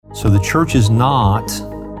So the church is not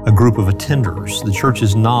a group of attenders. The church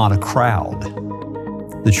is not a crowd.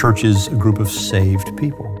 The church is a group of saved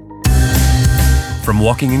people. From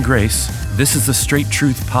Walking in Grace, this is the Straight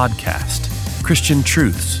Truth Podcast, Christian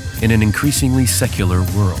truths in an increasingly secular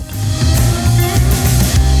world.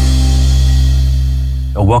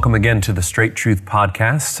 Welcome again to the Straight Truth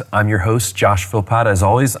Podcast. I'm your host, Josh Philpott. As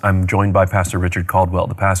always, I'm joined by Pastor Richard Caldwell,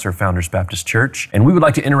 the pastor of Founders Baptist Church, and we would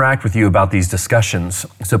like to interact with you about these discussions.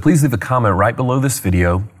 So please leave a comment right below this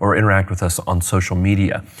video or interact with us on social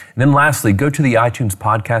media. And then lastly, go to the iTunes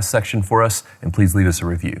podcast section for us and please leave us a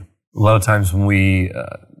review. A lot of times when we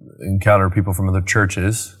encounter people from other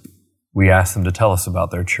churches, we ask them to tell us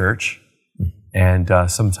about their church, and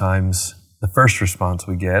sometimes the first response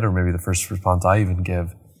we get, or maybe the first response I even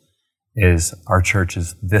give, is our church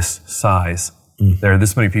is this size. There are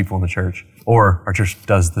this many people in the church, or our church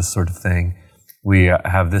does this sort of thing. We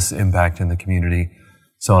have this impact in the community,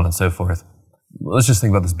 so on and so forth. Let's just think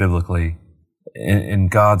about this biblically. In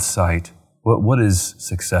God's sight, what is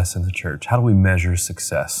success in the church? How do we measure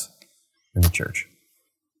success in the church?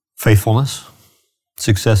 Faithfulness.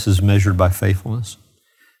 Success is measured by faithfulness.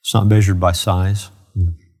 It's not measured by size.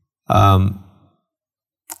 The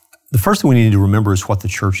first thing we need to remember is what the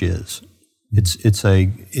church is.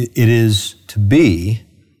 It is to be.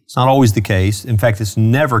 It's not always the case. In fact, it's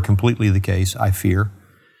never completely the case, I fear.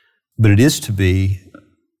 But it is to be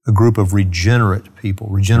a group of regenerated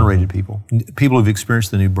people, people who've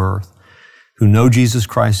experienced the new birth, who know Jesus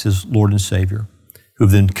Christ as Lord and Savior, who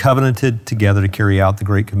have then covenanted together to carry out the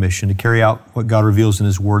Great Commission, to carry out what God reveals in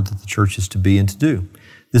His Word that the church is to be and to do.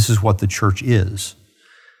 This is what the church is.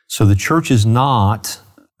 So the church is not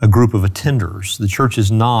a group of attenders. The church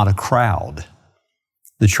is not a crowd.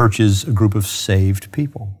 The church is a group of saved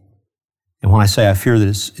people. And when I say I fear that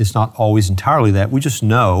it's not always entirely that, we just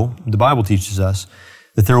know, the Bible teaches us,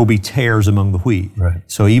 that there will be tares among the wheat. Right.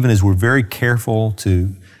 So even as we're very careful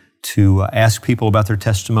to ask people about their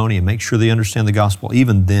testimony and make sure they understand the gospel,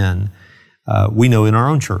 even then, we know in our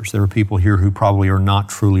own church there are people here who probably are not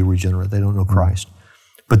truly regenerate. They don't know Christ.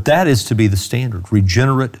 But that is to be the standard,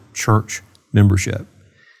 regenerate church membership.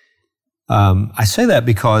 I say that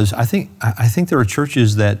because I think there are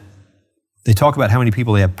churches that they talk about how many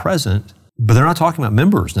people they have present, but they're not talking about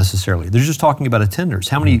members necessarily. They're just talking about attenders.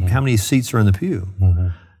 How many seats are in the pew?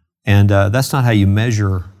 And that's not how you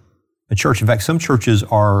measure a church. In fact, some churches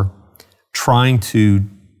are trying to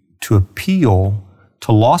appeal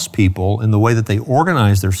to lost people in the way that they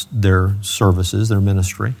organize their services, their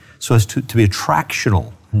ministry, so as to be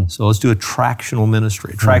attractional. So let's do attractional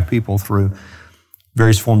ministry, attract people through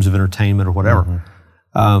various forms of entertainment or whatever.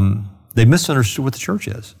 They misunderstood what the church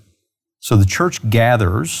is. So the church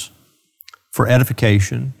gathers for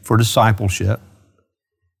edification, for discipleship,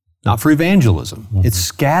 not for evangelism. It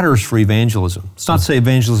scatters for evangelism. It's not to say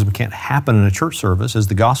evangelism can't happen in a church service as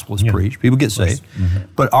the gospel is preached. People get saved.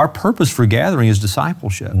 But our purpose for gathering is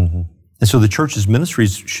discipleship. And so the church's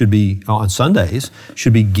ministries should be, on Sundays,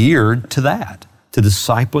 should be geared to that, to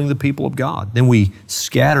discipling the people of God. Then we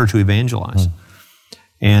scatter to evangelize.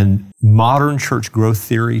 And modern church growth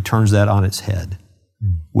theory turns that on its head.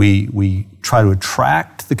 We try to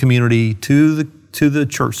attract the community to the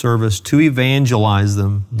church service, to evangelize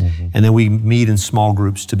them, and then we meet in small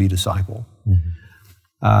groups to be discipled.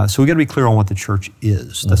 So we got to be clear on what the church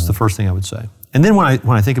is. That's the first thing I would say. And then when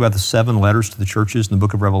I think about the 7 letters to the churches in the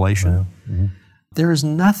book of Revelation, there is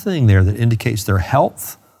nothing there that indicates their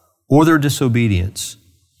health or their disobedience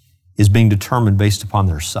is being determined based upon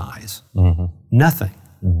their size. Nothing.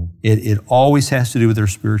 It always has to do with their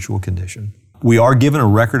spiritual condition. We are given a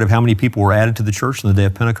record of how many people were added to the church on the day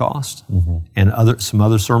of Pentecost, and some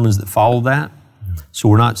other sermons that followed that. So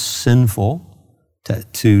we're not sinful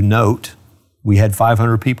to note we had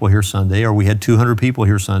 500 people here Sunday, or we had 200 people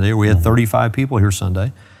here Sunday, or we had 35 people here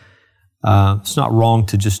Sunday. It's not wrong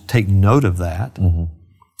to just take note of that.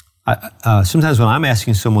 Sometimes when I'm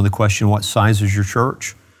asking someone the question, what size is your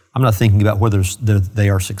church? I'm not thinking about whether they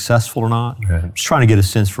are successful or not. I'm just trying to get a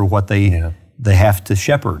sense for what they have to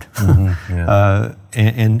shepherd,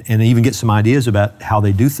 and even get some ideas about how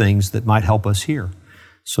they do things that might help us here.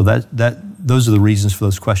 So those are the reasons for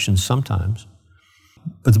those questions sometimes.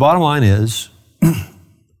 But the bottom line is,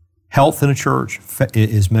 health in a church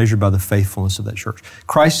is measured by the faithfulness of that church.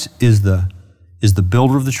 Christ is the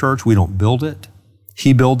builder of the church. We don't build it.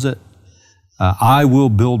 He builds it. I will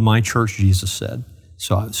build my church, Jesus said.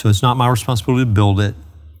 So it's not my responsibility to build it,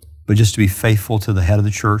 but just to be faithful to the head of the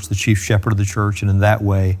church, the chief shepherd of the church, and in that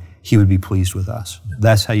way, He would be pleased with us.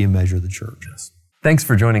 That's how you measure the church. Thanks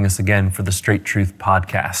for joining us again for the Straight Truth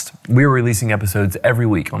Podcast. We're releasing episodes every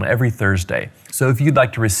week on every Thursday. So if you'd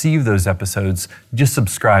like to receive those episodes, just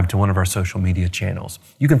subscribe to one of our social media channels.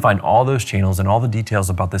 You can find all those channels and all the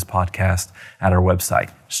details about this podcast at our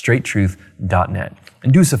website, straighttruth.net.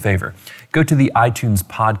 And do us a favor, go to the iTunes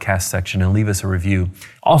podcast section and leave us a review.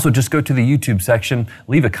 Also, just go to the YouTube section,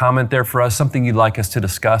 leave a comment there for us, something you'd like us to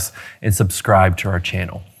discuss, and subscribe to our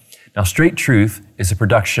channel. Now, Straight Truth is a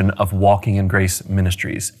production of Walking in Grace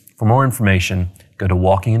Ministries. For more information, go to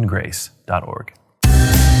walkingingrace.org.